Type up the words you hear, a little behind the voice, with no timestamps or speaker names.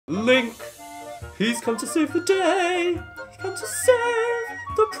Link, he's come to save the day. He's come to save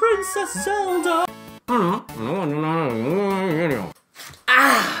the Princess Zelda.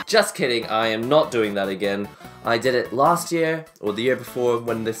 Ah! Just kidding, I am not doing that again. I did it last year, or the year before,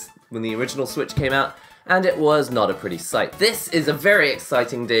 when the original Switch came out, and it was not a pretty sight. This is a very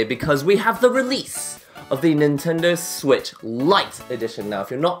exciting day because we have the release of the Nintendo Switch Lite edition. Now,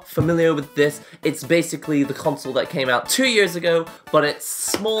 if you're not familiar with this, it's basically the console that came out 2 years ago, but it's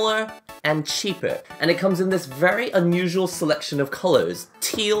smaller and cheaper. And it comes in this very unusual selection of colors: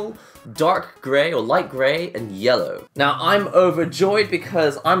 teal, dark grey or light grey, and yellow. Now, I'm overjoyed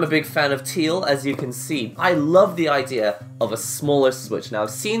because I'm a big fan of teal, as you can see. I love the idea of a smaller Switch. Now, I've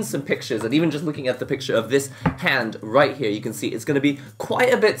seen some pictures, and even just looking at the picture of this hand right here, you can see it's going to be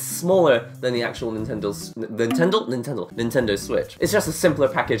quite a bit smaller than the actual Nintendo Switch. It's just a simpler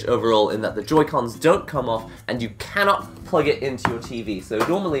package overall in that the Joy-Cons don't come off, and you cannot plug it into your TV. So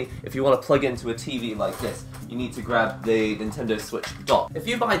normally, if you want to plug into a TV like this, you need to grab the Nintendo Switch dock. If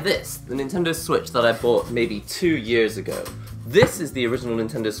you buy this, the Nintendo Switch that I bought maybe 2 years ago, this is the original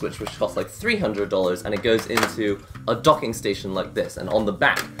Nintendo Switch, which costs like $300, and it goes into a docking station like this, and on the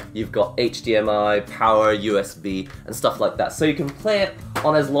back you've got HDMI, power, USB, and stuff like that. So you can play it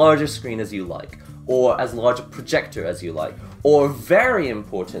on as large a screen as you like, or as large a projector as you like, or very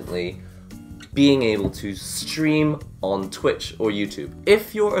importantly, being able to stream on Twitch or YouTube.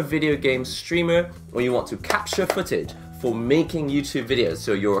 If you're a video game streamer, or you want to capture footage for making YouTube videos,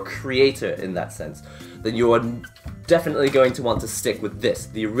 so you're a creator in that sense, then you are definitely going to want to stick with this,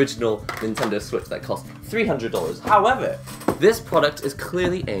 the original Nintendo Switch that cost $300. However, this product is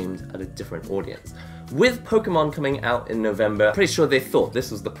clearly aimed at a different audience. With Pokemon coming out in November, I'm pretty sure they thought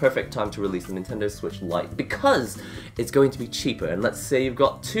this was the perfect time to release the Nintendo Switch Lite because it's going to be cheaper. And let's say you've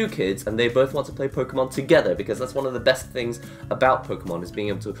got 2 kids and they both want to play Pokemon together, because that's one of the best things about Pokemon, is being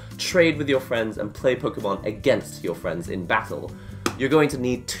able to trade with your friends and play Pokemon against your friends in battle. You're going to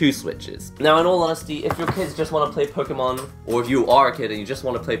need 2 Switches. Now, in all honesty, if your kids just want to play Pokemon, or if you are a kid and you just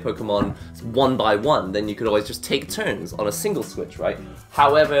want to play Pokemon one by one, then you could always just take turns on a single Switch, right?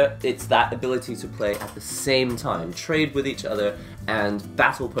 However, it's that ability to play at the same time, trade with each other, and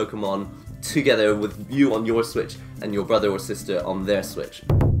battle Pokemon together with you on your Switch and your brother or sister on their Switch.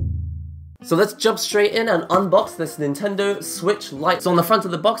 So let's jump straight in and unbox this Nintendo Switch Lite. So on the front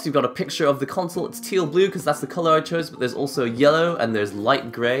of the box, you've got a picture of the console. It's teal blue because that's the color I chose, but there's also yellow and there's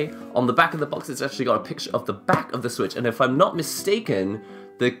light gray. On the back of the box, it's actually got a picture of the back of the Switch, and if I'm not mistaken,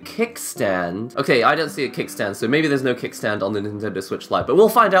 the kickstand... Okay, I don't see a kickstand, so maybe there's no kickstand on the Nintendo Switch Lite, but we'll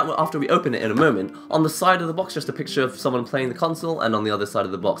find out after we open it in a moment. On the side of the box, just a picture of someone playing the console, and on the other side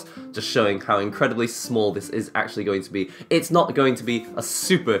of the box, just showing how incredibly small this is actually going to be. It's not going to be a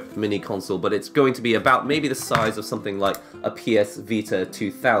super mini console, but it's going to be about maybe the size of something like a PS Vita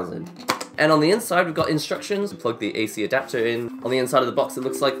 2000. And on the inside, we've got instructions. Plug the AC adapter in. On the inside of the box, it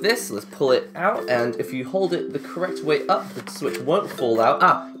looks like this. Let's pull it out, and if you hold it the correct way up, the Switch won't fall out.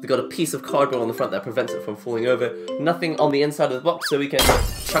 Ah, we've got a piece of cardboard on the front that prevents it from falling over. Nothing on the inside of the box, so we can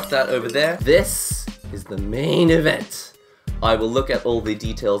chuck that over there. This is the main event. I will look at all the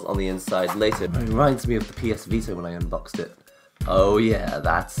details on the inside later. It reminds me of the PS Vita when I unboxed it. Oh yeah,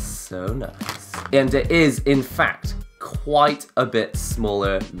 that's so nice. And it is, in fact, quite a bit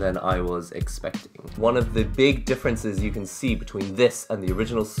smaller than I was expecting. One of the big differences you can see between this and the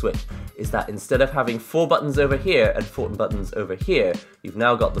original Switch is that instead of having 4 buttons over here and 4 buttons over here, you've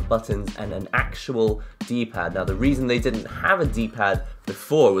now got the buttons and an actual D-pad. Now, the reason they didn't have a D-pad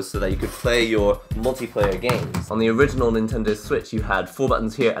before was so that you could play your multiplayer games. On the original Nintendo Switch, you had 4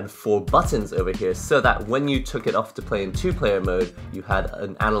 buttons here and 4 buttons over here, so that when you took it off to play in 2-player mode, you had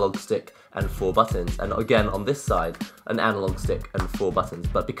an analog stick and 4 buttons, and again on this side, an analog stick and 4 buttons.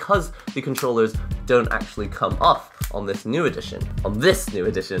 But because the controllers don't actually come off on this new edition, on the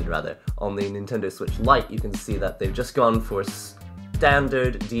Nintendo Switch Lite, you can see that they've just gone for a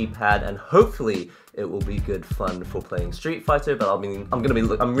standard D-pad, and hopefully it will be good fun for playing Street Fighter, but I'm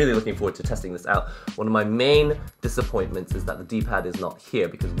really looking forward to testing this out. One of my main disappointments is that the D-pad is not here,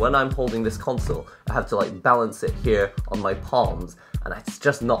 because when I'm holding this console, I have to like balance it here on my palms, and it's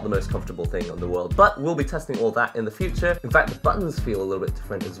just not the most comfortable thing in the world. But we'll be testing all that in the future. In fact, the buttons feel a little bit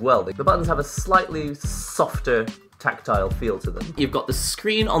different as well. The buttons have a slightly softer tactile feel to them. You've got the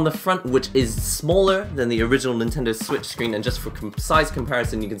screen on the front, which is smaller than the original Nintendo Switch screen, and just for size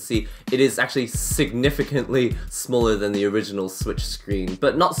comparison, you can see it is actually significantly smaller than the original Switch screen,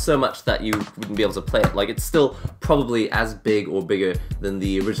 but not so much that you wouldn't be able to play it. Like, it's still probably as big or bigger than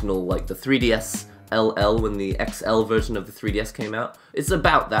the original, like the 3DS LL when the XL version of the 3DS came out. It's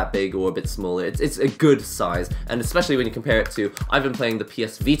about that big or a bit smaller. It's a good size, and especially when you compare it to, I've been playing the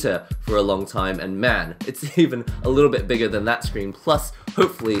PS Vita for a long time, and man, it's even a little bit bigger than that screen, plus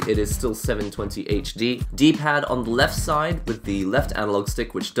hopefully it is still 720 HD. D-pad on the left side with the left analog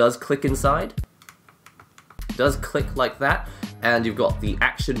stick, which does click inside. Does click like that. And you've got the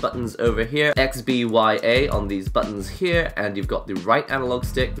action buttons over here, X, B, Y, A on these buttons here, and you've got the right analog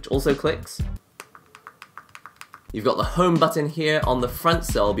stick, which also clicks. You've got the home button here on the front,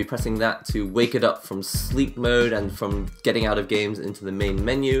 so I'll be pressing that to wake it up from sleep mode and from getting out of games into the main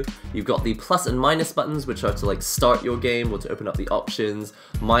menu. You've got the plus and minus buttons, which are to like start your game or to open up the options.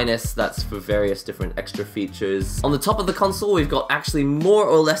 Minus, that's for various different extra features. On the top of the console, we've got actually more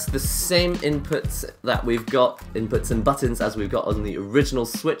or less the same inputs that we've got, inputs and buttons, as we've got on the original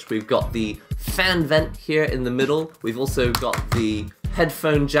Switch. We've got the fan vent here in the middle. We've also got the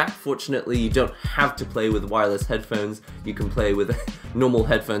headphone jack. Fortunately, you don't have to play with wireless headphones. You can play with normal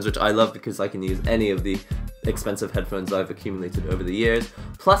headphones, which I love because I can use any of the expensive headphones I've accumulated over the years.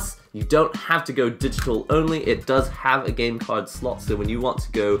 Plus, you don't have to go digital only. It does have a game card slot, so when you want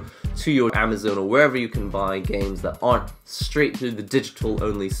to go to your Amazon or wherever you can buy games that aren't straight through the digital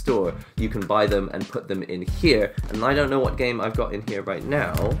only store, you can buy them and put them in here. And I don't know what game I've got in here right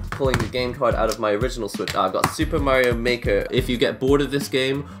now. Pulling the game card out of my original Switch, I've got Super Mario Maker. If you get bored of this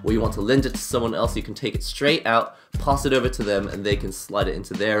game or you want to lend it to someone else, you can take it straight out, pass it over to them, and they can slide it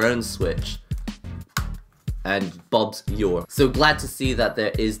into their own Switch. And Bob's your. So glad to see that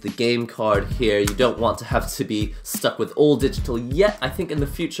there is the game card here. You don't want to have to be stuck with all digital yet. I think in the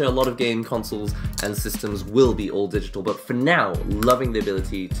future a lot of game consoles and systems will be all digital, but for now, loving the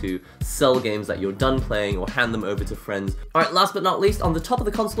ability to sell games that you're done playing or hand them over to friends. Alright, last but not least, on the top of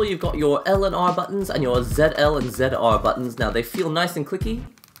the console you've got your L and R buttons and your ZL and ZR buttons. Now they feel nice and clicky,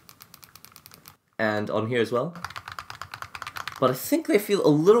 and on here as well, but I think they feel a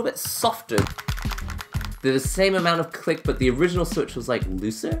little bit softer. They're the same amount of click, but the original Switch was like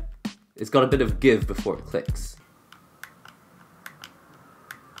looser. It's got a bit of give before it clicks.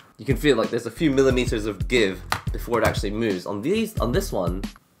 You can feel like there's a few millimeters of give before it actually moves. On this one,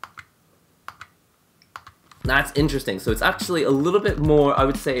 that's interesting. So it's actually a little bit more, I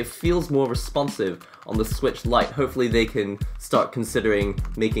would say it feels more responsive on the Switch Lite. Hopefully they can start considering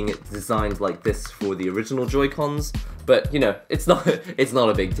making it designed like this for the original Joy-Cons. But you know, it's not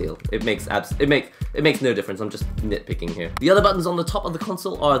a big deal. It makes no difference. I'm just nitpicking here. The other buttons on the top of the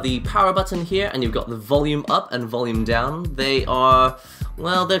console are the power button here, and you've got the volume up and volume down. They are,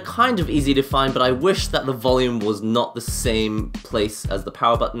 well, they're kind of easy to find, but I wish that the volume was not the same place as the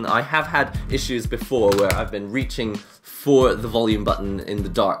power button. I have had issues before where I've been reaching for the volume button in the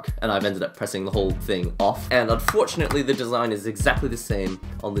dark and I've ended up pressing the whole thing off. And unfortunately the design is exactly the same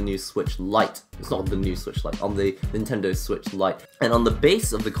on the new Switch Lite. It's not the new Switch Lite, on the Nintendo Switch Lite. And on the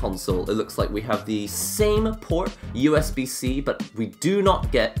base of the console, it looks like we have the same port, USB-C, but we do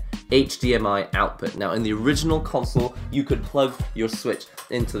not get HDMI output. Now in the original console, you could plug your Switch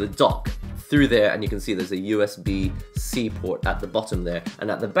into the dock through there, and you can see there's a USB-C port at the bottom there, and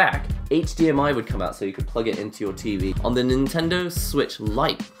at the back, HDMI would come out so you could plug it into your TV. On the Nintendo Switch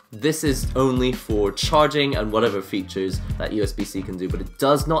Lite, this is only for charging and whatever features that USB-C can do, but it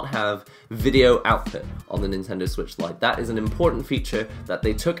does not have video output on the Nintendo Switch Lite. That is an important feature that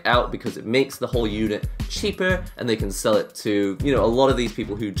they took out because it makes the whole unit cheaper and they can sell it to, you know, a lot of these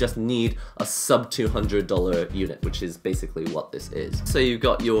people who just need a sub $200 unit, which is basically what this is. So you've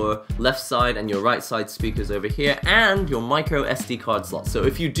got your left side and your right side speakers over here and your micro SD card slot. So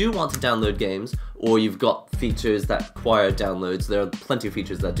if you do want to download games, or you've got features that require downloads, there are plenty of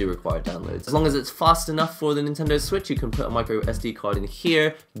features that do require downloads. As long as it's fast enough for the Nintendo Switch, you can put a micro SD card in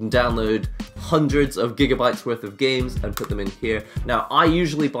here, you can download hundreds of gigabytes worth of games and put them in here. Now, I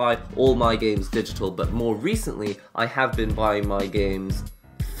usually buy all my games digital, but more recently, I have been buying my games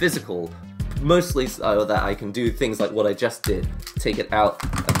physical, mostly so that I can do things like what I just did, take it out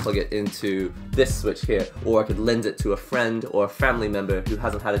and plug it into this Switch here, or I could lend it to a friend or a family member who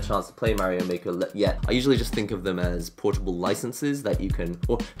hasn't had a chance to play Mario Maker yet. I usually just think of them as portable licenses that you can,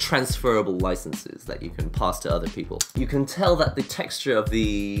 or transferable licenses that you can pass to other people. You can tell that the texture of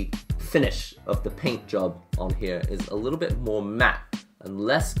the finish of the paint job on here is a little bit more matte and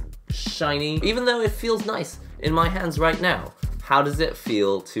less shiny, even though it feels nice in my hands right now. How does it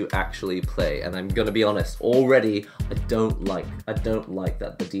feel to actually play? And I'm gonna be honest, already I don't like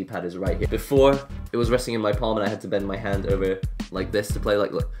that the D-pad is right here. Before, it was resting in my palm and I had to bend my hand over like this to play.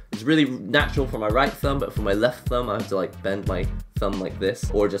 Like, look, it's really natural for my right thumb, but for my left thumb, I have to like bend my thumb like this,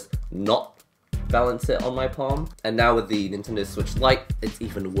 or just not balance it on my palm. And now with the Nintendo Switch Lite, it's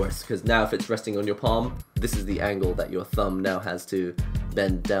even worse, because now if it's resting on your palm, this is the angle that your thumb now has to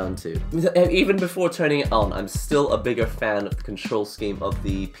bend down to. Even before turning it on, I'm still a bigger fan of the control scheme of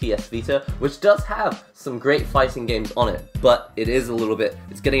the PS Vita, which does have some great fighting games on it, but it is a little bit,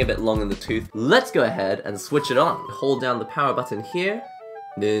 it's getting a bit long in the tooth. Let's go ahead and switch it on. Hold down the power button here.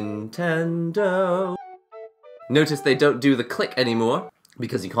 Nintendo. Notice they don't do the click anymore,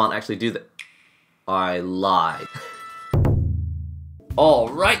 because you can't actually do that. I lied.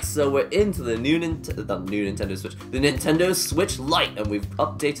 Alright, so we're into the new Nintendo Switch, the Nintendo Switch Lite, and we've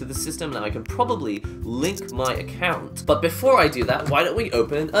updated the system. Now I can probably link my account. But before I do that, why don't we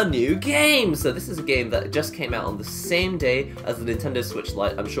open a new game? So this is a game that just came out on the same day as the Nintendo Switch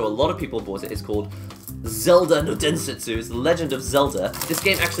Lite. I'm sure a lot of people bought it. It's called Zelda no Densetsu. It's the Legend of Zelda. This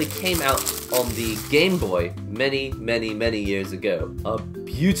game actually came out on the Game Boy many years ago. A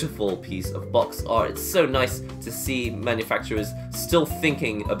beautiful piece of box art. It's so nice to see manufacturers still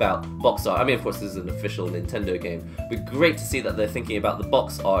thinking about box art. I mean, of course, this is an official Nintendo game, but great to see that they're thinking about the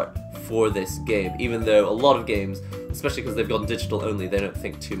box art for this game, even though a lot of games, especially because they've gone digital only, they don't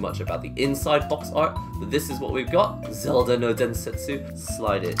think too much about the inside box art. But this is what we've got. Zelda no Densetsu.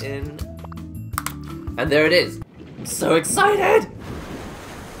 Slide it in. And there it is. I'm so excited!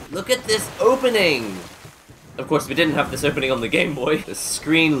 Look at this opening! Of course, we didn't have this opening on the Game Boy. The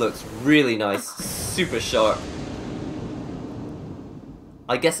screen looks really nice, super sharp.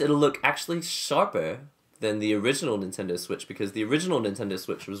 I guess it'll look actually sharper than the original Nintendo Switch, because the original Nintendo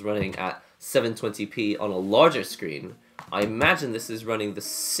Switch was running at 720p on a larger screen. I imagine this is running the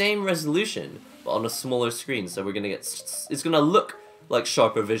same resolution, but on a smaller screen, so we're gonna get... it's gonna look like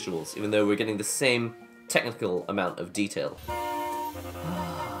sharper visuals, even though we're getting the same technical amount of detail.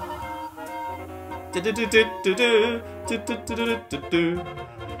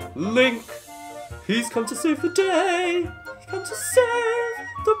 Link, he's come to save the day. He's come to save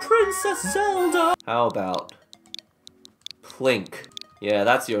the Princess Zelda. How about Plink? Yeah,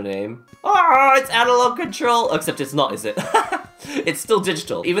 that's your name. Oh, it's analog control. Except it's not, is it? It's still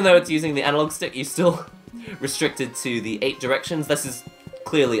digital. Even though it's using the analog stick, you still restricted to the 8 directions. This is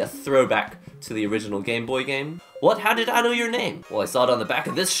clearly a throwback to the original Game Boy game. What? How did I know your name? Well, I saw it on the back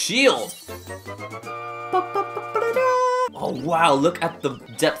of this shield. Oh wow, look at the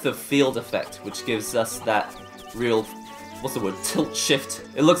depth of field effect, which gives us that real, what's the word, tilt shift.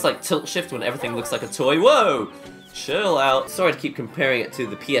 It looks like tilt shift when everything looks like a toy. Whoa! Chill out. Sorry to keep comparing it to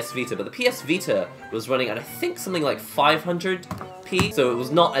the PS Vita, but the PS Vita was running at, I think, something like 500p, so it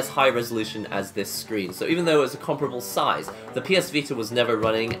was not as high resolution as this screen. So even though it was a comparable size, the PS Vita was never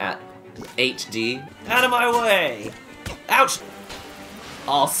running at HD. Out of my way! Ouch!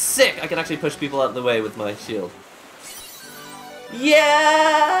 Oh, sick! I can actually push people out of the way with my shield.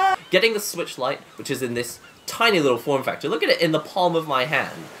 Yeah! Getting the Switch Lite, which is in this tiny little form factor. Look at it in the palm of my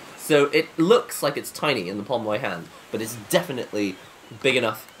hand. So it looks like it's tiny in the palm of my hand, but it's definitely big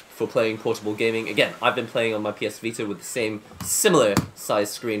enough for playing portable gaming. Again, I've been playing on my PS Vita with the same similar size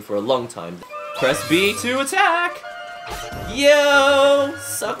screen for a long time. Press B to attack! Yo!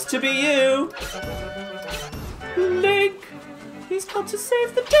 Sucks to be you! Link! He's come to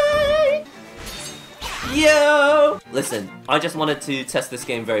save the day! Yo! Listen, I just wanted to test this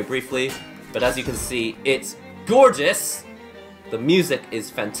game very briefly, but as you can see, it's gorgeous! The music is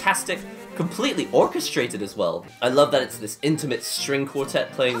fantastic, completely orchestrated as well. I love that it's this intimate string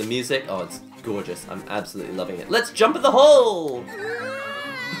quartet playing the music. Oh, it's gorgeous. I'm absolutely loving it. Let's jump in the hole!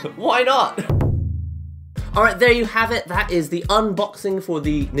 Why not? Alright, there you have it. That is the unboxing for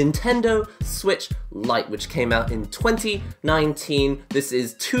the Nintendo Switch Lite, which came out in 2019. This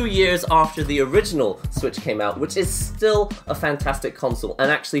is 2 years after the original Switch came out, which is still a fantastic console. And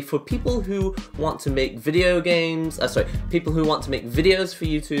actually, for people who want to make video games, people who want to make videos for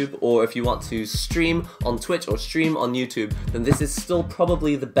YouTube, or if you want to stream on Twitch or stream on YouTube, then this is still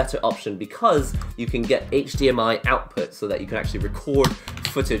probably the better option, because you can get HDMI output so that you can actually record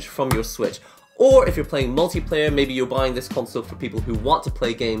footage from your Switch. Or if you're playing multiplayer, maybe you're buying this console for people who want to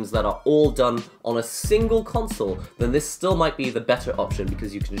play games that are all done on a single console, then this still might be the better option,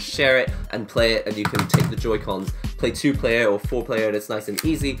 because you can share it and play it, and you can take the Joy-Cons, play 2-player or 4-player, and it's nice and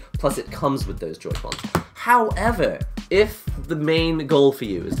easy, plus it comes with those Joy-Cons. However, if the main goal for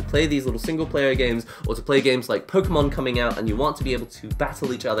you is to play these little single-player games, or to play games like Pokemon coming out, and you want to be able to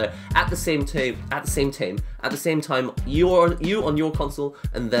battle each other at the same time, you on your console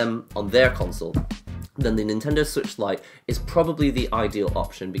and them on their console, then the Nintendo Switch Lite is probably the ideal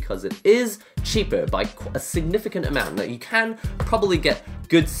option, because it is cheaper by a significant amount. Now, you can probably get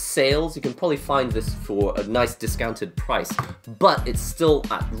good sales, you can probably find this for a nice discounted price, but it's still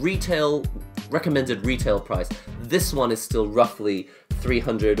at retail recommended retail price, this one is still roughly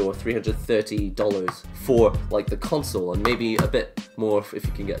 $300 or $330 for like the console, and maybe a bit more if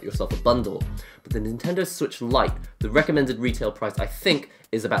you can get yourself a bundle. But the Nintendo Switch Lite, the recommended retail price I think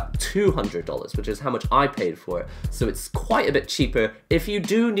is about $200, which is how much I paid for it. So it's quite a bit cheaper if you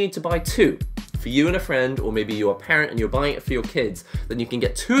do need to buy two. For you and a friend, or maybe you're a parent and you're buying it for your kids, then you can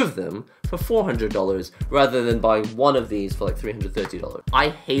get two of them for $400 rather than buying one of these for like $330.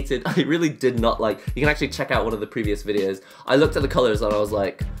 I really did not like, you can actually check out one of the previous videos. I looked at the colors and I was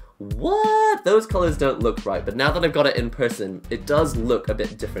like, what? Those colors don't look right. But now that I've got it in person, it does look a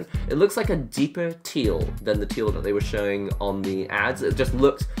bit different. It looks like a deeper teal than the teal that they were showing on the ads. It just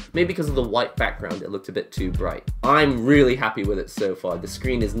looked, maybe because of the white background, it looked a bit too bright. I'm really happy with it so far. The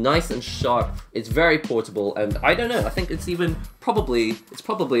screen is nice and sharp. It's very portable, and I don't know, I think it's even probably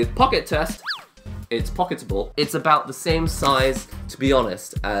a pocket test. It's pocketable. It's about the same size, to be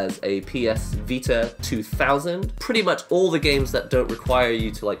honest, as a PS Vita 2000. Pretty much all the games that don't require you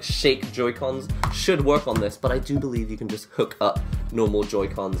to like shake Joy-Cons should work on this, but I do believe you can just hook up normal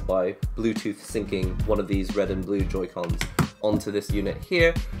Joy-Cons by Bluetooth syncing one of these red and blue Joy-Cons onto this unit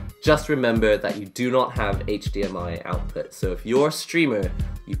here. Just remember that you do not have HDMI output. So if you're a streamer,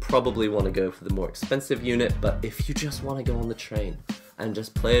 you probably want to go for the more expensive unit, but if you just want to go on the train and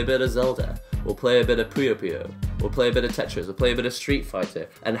just play a bit of Zelda, or play a bit of Puyo Puyo, or play a bit of Tetris, or play a bit of Street Fighter,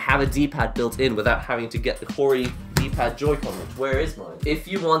 and have a D-pad built in without having to get the hoary D-pad Joy-Con, where is mine? If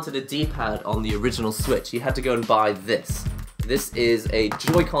you wanted a D-pad on the original Switch, you had to go and buy this. This is a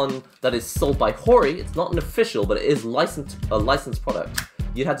Joy-Con that is sold by Hori. It's not an official, but it is a licensed product.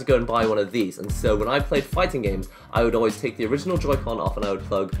 You'd have to go and buy one of these, and so when I played fighting games, I would always take the original Joy-Con off and I would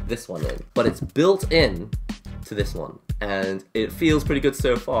plug this one in. But it's built in to this one, and it feels pretty good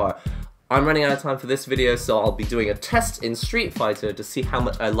so far. I'm running out of time for this video, so I'll be doing a test in Street Fighter to see how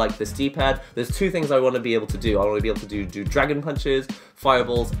much I like this D-pad. There's two things I want to be able to do. I want to be able to do dragon punches,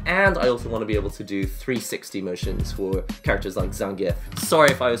 fireballs, and I also want to be able to do 360 motions for characters like Zangief. Sorry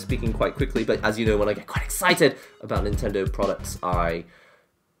if I was speaking quite quickly, but as you know, when I get quite excited about Nintendo products, I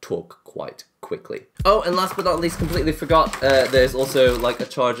talk quite quickly. Oh, and last but not least, completely forgot, there's also like a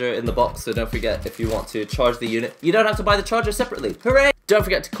charger in the box, so don't forget, if you want to charge the unit, you don't have to buy the charger separately. Hooray! Don't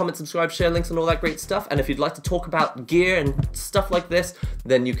forget to comment, subscribe, share links and all that great stuff, and if you'd like to talk about gear and stuff like this,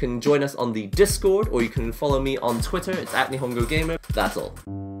 then you can join us on the Discord, or you can follow me on Twitter. It's @NihongoGamer. That's all.